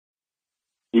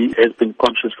He has been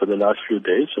conscious for the last few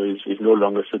days, so he's no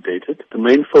longer sedated. The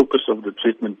main focus of the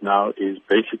treatment now is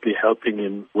basically helping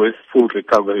him with full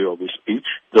recovery of his speech.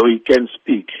 Though he can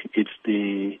speak, it's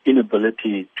the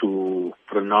inability to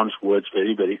pronounce words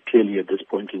very, very clearly at this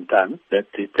point in time that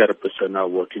the therapists are now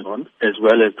working on, as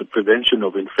well as the prevention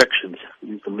of infections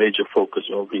is the major focus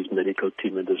of his medical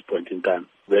team at this point in time.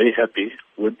 Very happy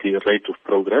with the rate of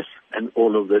progress, and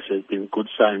all of this has been good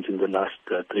signs in the last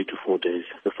 3 to 4 days.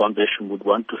 The foundation would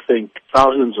want to thank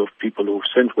thousands of people who've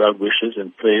sent well wishes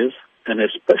and prayers, and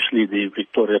especially the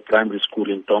Victoria Primary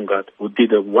School in Tongaat, who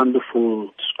did a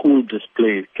wonderful school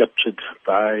display captured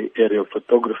by aerial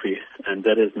photography, and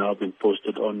that has now been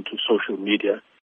posted onto social media.